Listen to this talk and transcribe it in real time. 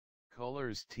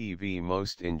Colors TV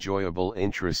most enjoyable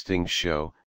interesting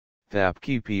show,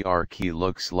 Thapki Pyaar Ki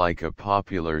looks like a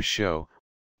popular show,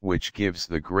 which gives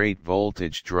the great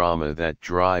voltage drama that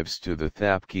drives to the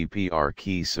Thapki Pyaar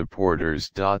Ki supporters.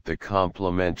 The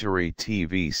complementary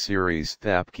TV series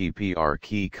Thapki Pyaar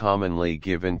Ki commonly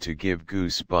given to give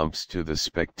goosebumps to the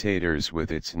spectators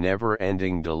with its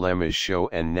never-ending dilemmas show,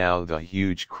 and now the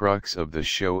huge crux of the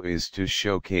show is to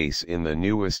showcase in the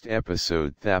newest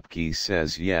episode Thapki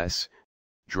says yes,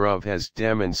 Dhruv has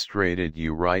demonstrated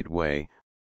you right way.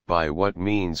 By what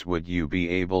means would you be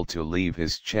able to leave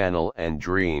his channel and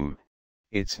dream?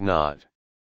 It's not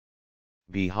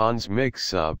Bihaan's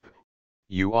mix-up.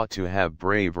 You ought to have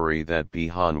bravery that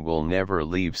Bihaan will never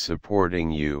leave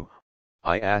supporting you.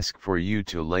 I ask for you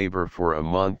to labor for a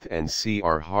month and see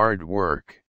our hard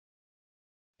work.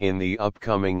 In the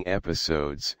upcoming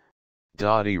episodes,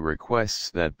 Dadi requests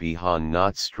that Bihaan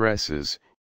not stresses.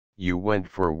 You went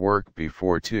for work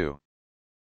before too.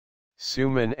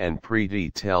 Suman and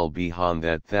Preeti tell Bihaan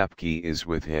that Thapki is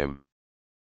with him.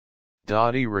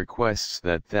 Dadi requests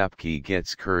that Thapki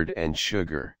gets curd and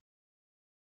sugar.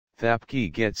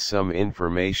 Thapki gets some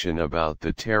information about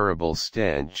the terrible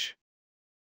stench.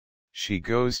 She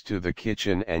goes to the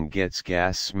kitchen and gets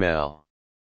gas smell.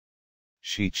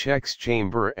 She checks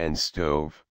chamber and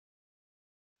stove.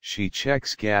 She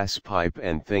checks gas pipe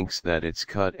and thinks that it's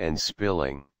cut and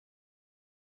spilling.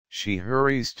 She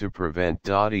hurries to prevent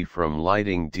Dadi from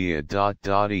lighting Diya.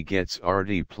 Dadi gets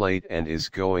Arti plate and is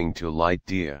going to light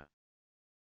Diya.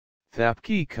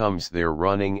 Thapki comes there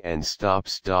running and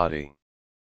stops Dadi.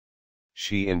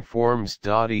 She informs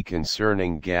Dadi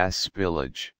concerning gas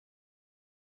spillage.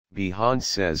 Bihaan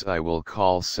says, I will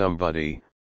call somebody,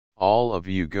 all of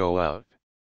you go out.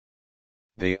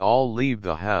 They all leave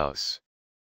the house.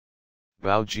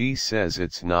 Bauji says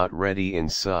it's not ready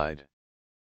inside.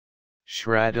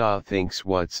 Shraddha thinks,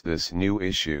 what's this new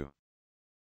issue?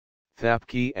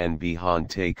 Thapki and Bihaan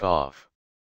take off.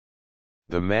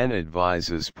 The man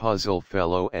advises puzzle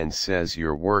fellow and says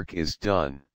your work is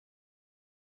done.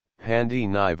 Pandi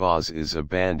Nivas is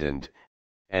abandoned,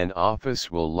 and office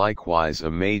will likewise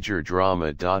a major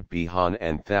drama. Bihaan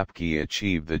and Thapki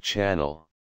achieve the channel.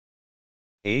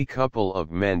 A couple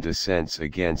of men dissents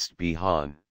against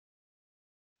Bihaan.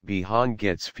 Bihaan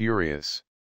gets furious.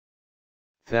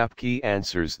 Thapki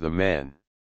answers the men.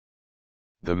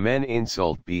 The men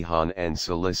insult Bihaan and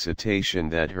solicitation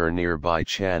that her nearby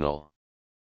channel.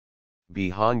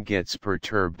 Bihaan gets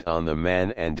perturbed on the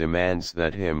man and demands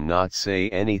that him not say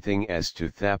anything as to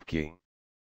Thapki.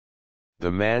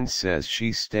 The man says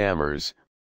she stammers,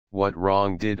 what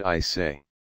wrong did I say?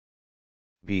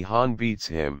 Bihaan beats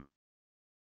him.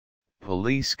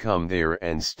 Police come there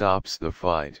and stops the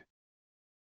fight.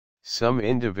 Some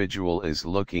individual is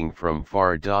looking from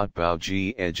far.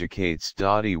 Bauji educates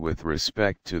Dadi with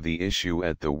respect to the issue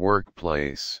at the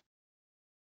workplace.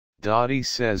 Dadi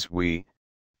says we,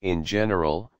 in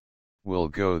general, will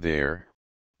go there.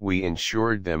 We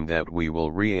ensured them that we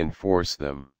will reinforce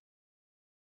them.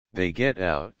 They get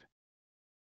out.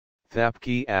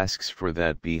 Thapki asks for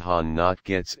that Bihaan not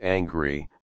gets angry.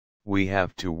 We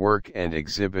have to work and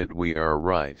exhibit we are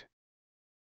right.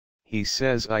 He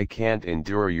says I can't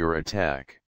endure your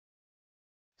attack.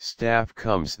 Staff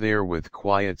comes there with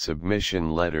quiet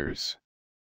submission letters.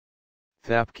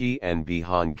 Thapki and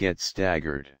Bihaan get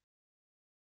staggered.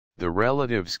 The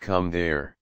relatives come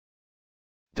there.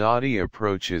 Dadi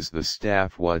approaches the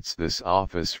staff. What's this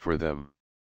office for them?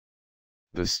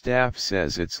 The staff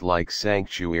says it's like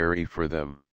sanctuary for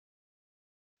them.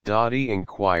 Dadi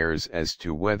inquires as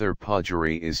to whether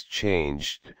Pujari is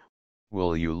changed.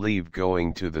 Will you leave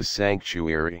going to the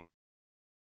sanctuary?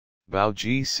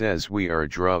 Bauji says we are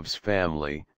Dhruv's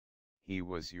family, he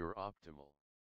was your optimal.